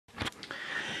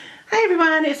Hi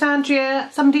everyone, it's Andrea.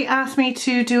 Somebody asked me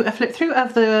to do a flip through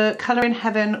of the Colour in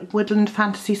Heaven Woodland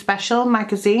Fantasy Special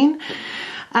magazine.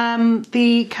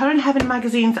 The Colour in Heaven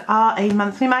magazines are a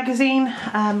monthly magazine.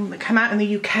 They come out in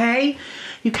the UK.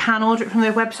 You can order it from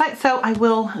their website, so I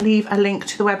will leave a link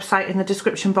to the website in the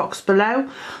description box below.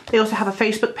 They also have a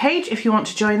Facebook page if you want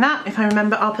to join that. If I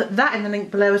remember, I'll put that in the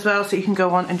link below as well, so you can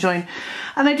go on and join.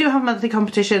 And they do have monthly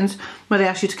competitions where they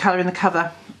ask you to colour in the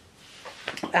cover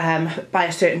by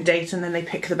a certain date, and then they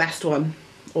pick the best one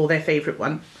or their favourite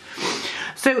one.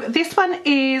 So this one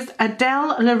is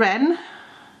Adele Loren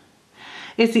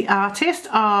is the artist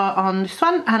on this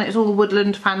one, and it's all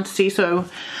woodland fantasy, so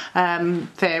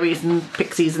fairies and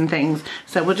pixies and things.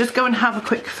 So we'll just go and have a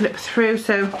quick flip through.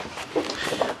 So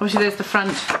obviously there's the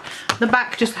front. The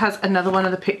back just has another one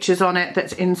of the pictures on it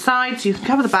that's inside, so you can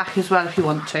cover the back as well if you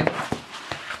want to.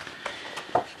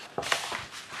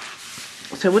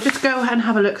 So we'll just go and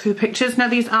have a look through the pictures. Now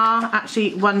these are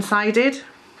actually one-sided,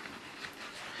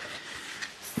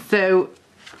 so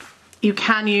you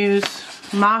can use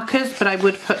markers, but I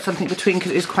would put something between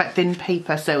because it is quite thin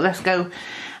paper. So let's go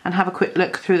and have a quick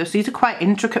look through this. These are quite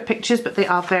intricate pictures, but they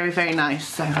are very, very nice.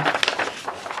 So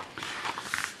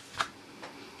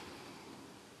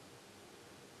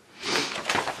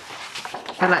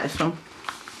I like this one.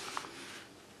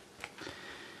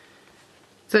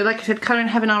 So like I said, Colour in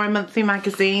Heaven are a monthly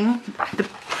magazine. The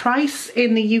price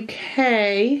in the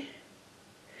UK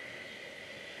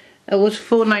was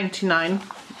 £4.99.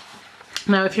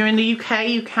 Now if you're in the UK,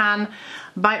 you can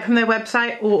buy it from their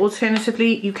website, or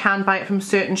alternatively you can buy it from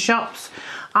certain shops.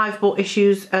 I've bought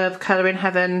issues of Colour in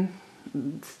Heaven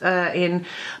in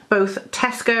both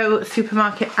Tesco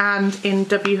supermarket and in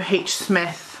WH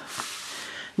Smith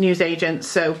newsagents,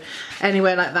 so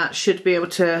anywhere like that should be able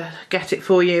to get it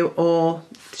for you or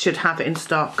should have it in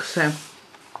stock. So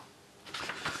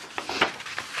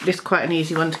it's quite an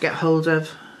easy one to get hold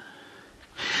of,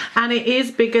 and it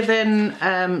is bigger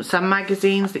than some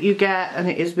magazines that you get, and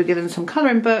it is bigger than some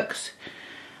colouring books.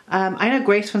 I know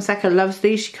Grace Fonseca loves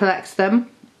these. She collects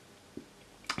them.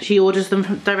 She orders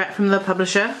them direct from the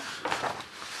publisher.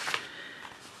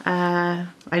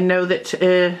 I know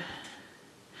that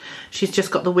she's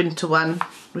just got the winter one,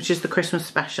 which is the Christmas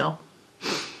special.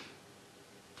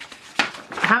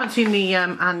 I haven't seen the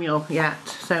annual yet,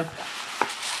 so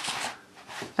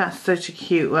that's such a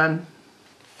cute one.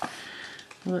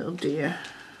 Little deer.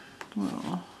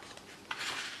 Oh.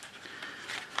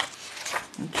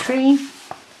 A tree.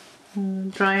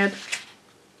 Dryad.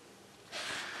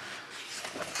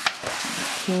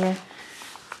 Here.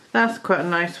 That's quite a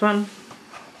nice one.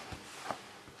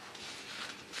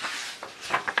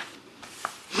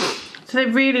 So they're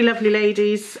really lovely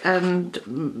ladies and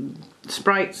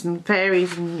sprites and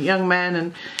fairies and young men,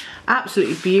 and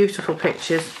absolutely beautiful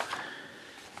pictures.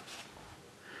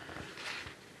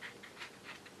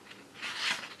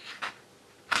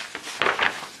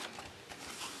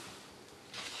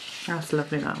 That's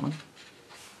lovely, that one.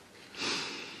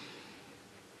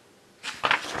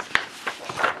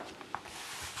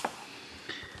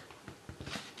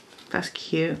 That's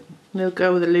cute. They'll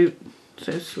go with the loot.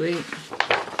 So sweet.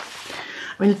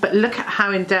 I mean, but look at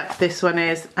how in-depth this one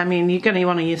is. I mean, you're going to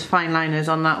want to use fine liners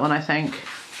on that one, I think.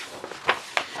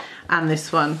 And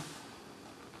this one.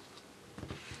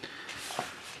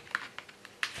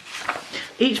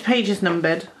 Each page is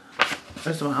numbered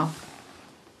as well.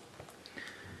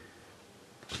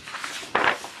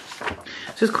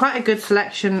 So there's quite a good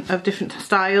selection of different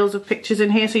styles of pictures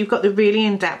in here. So you've got the really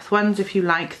in-depth ones if you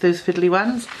like those fiddly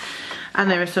ones.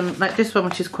 And there are some, like this one,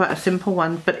 which is quite a simple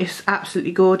one, but it's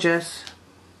absolutely gorgeous.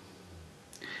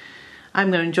 I'm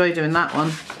going to enjoy doing that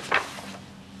one.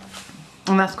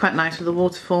 And that's quite nice with the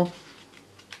waterfall.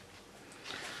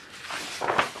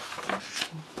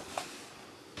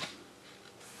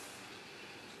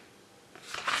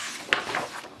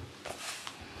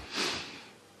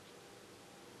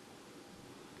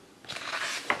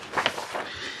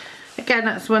 Again,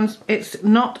 that's one, it's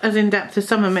not as in-depth as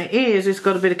some of them. It is, it's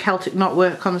got a bit of Celtic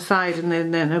knotwork on the side, and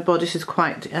then her bodice is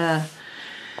quite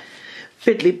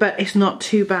fiddly, but it's not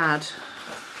too bad.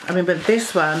 I mean, but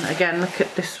this one, again, look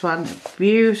at this one.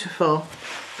 Beautiful,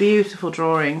 beautiful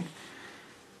drawing.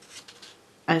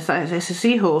 And it's a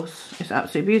seahorse. It's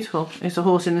absolutely beautiful. It's a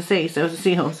horse in the sea, so it's a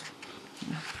seahorse.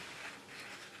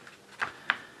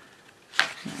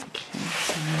 Okay,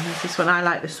 and there's this one. I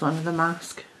like this one with the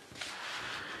mask.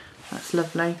 That's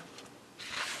lovely.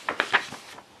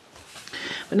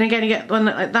 But then again, you get one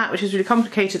like that, which is really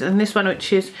complicated, and this one,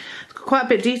 which is quite a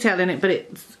bit of detail in it, but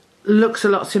it looks a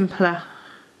lot simpler.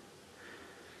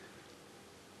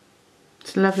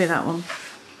 It's lovely, that one.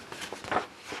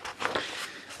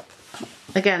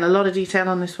 Again, a lot of detail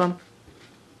on this one.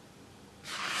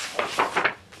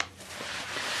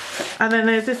 And then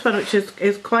there's this one, which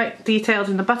is quite detailed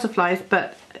in the butterflies,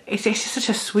 but it's just such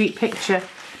a sweet picture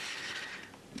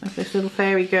of this little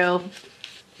fairy girl,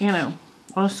 you know,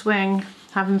 on a swing,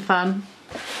 having fun.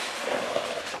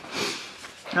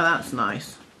 Oh, that's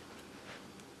nice.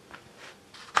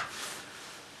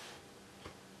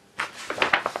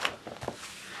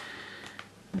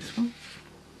 This one.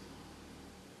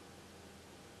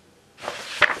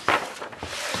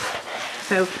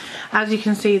 So, as you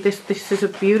can see, this is a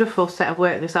beautiful set of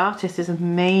work. This artist is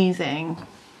amazing.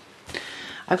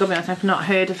 I've got to be honest, I've not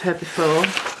heard of her before.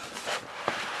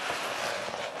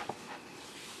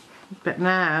 But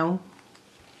now,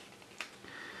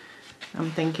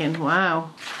 I'm thinking,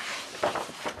 wow.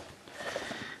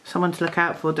 Someone to look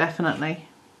out for, definitely.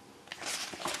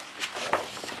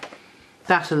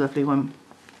 That's a lovely one.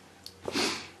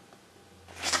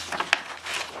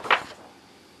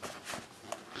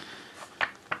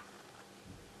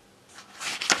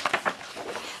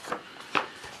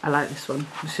 I like this one.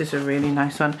 This is a really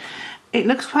nice one. It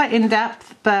looks quite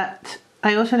in-depth, but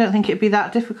I also don't think it'd be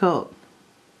that difficult.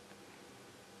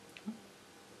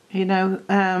 You know,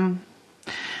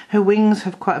 her wings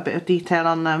have quite a bit of detail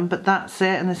on them, but that's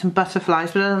it. And there's some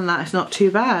butterflies, but other than that, it's not too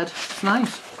bad. It's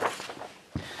nice.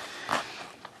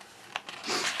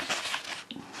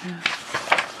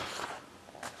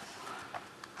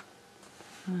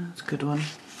 That's a good one.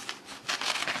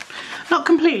 Not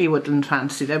completely Woodland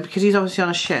Fantasy though, because he's obviously on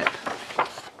a ship.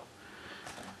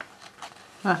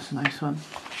 That's a nice one.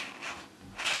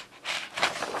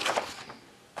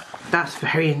 That's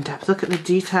very in-depth. Look at the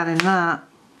detail in that.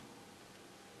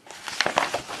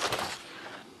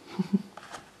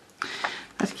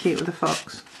 That's cute with a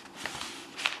fox.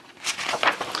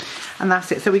 And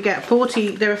that's it. So we get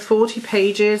 40, there are 40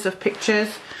 pages of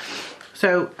pictures.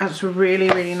 So that's really,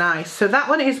 really nice. So that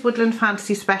one is Woodland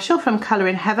Fantasy Special from Colour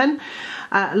in Heaven.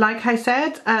 Like I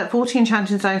said, 40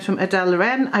 Enchanting Designs from Adele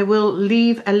Loren. I will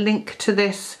leave a link to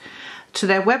this, to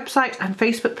their website and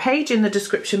Facebook page in the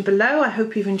description below. I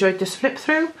hope you've enjoyed this flip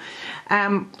through.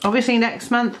 Obviously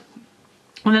next month,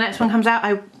 when the next one comes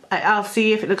out, I'll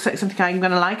see if it looks like something I'm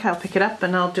going to like. I'll pick it up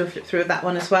and I'll do a flip through of that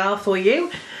one as well for you.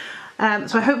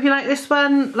 So I hope you like this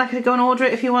one. Like I said, go and order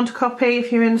it if you want a copy.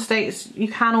 If you're in the States, you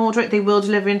can order it. They will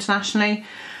deliver internationally.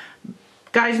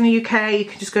 Guys in the UK, you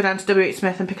can just go down to W.H.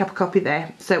 Smith and pick up a copy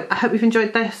there. So I hope you've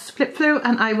enjoyed this flip through,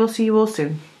 and I will see you all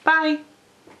soon. Bye.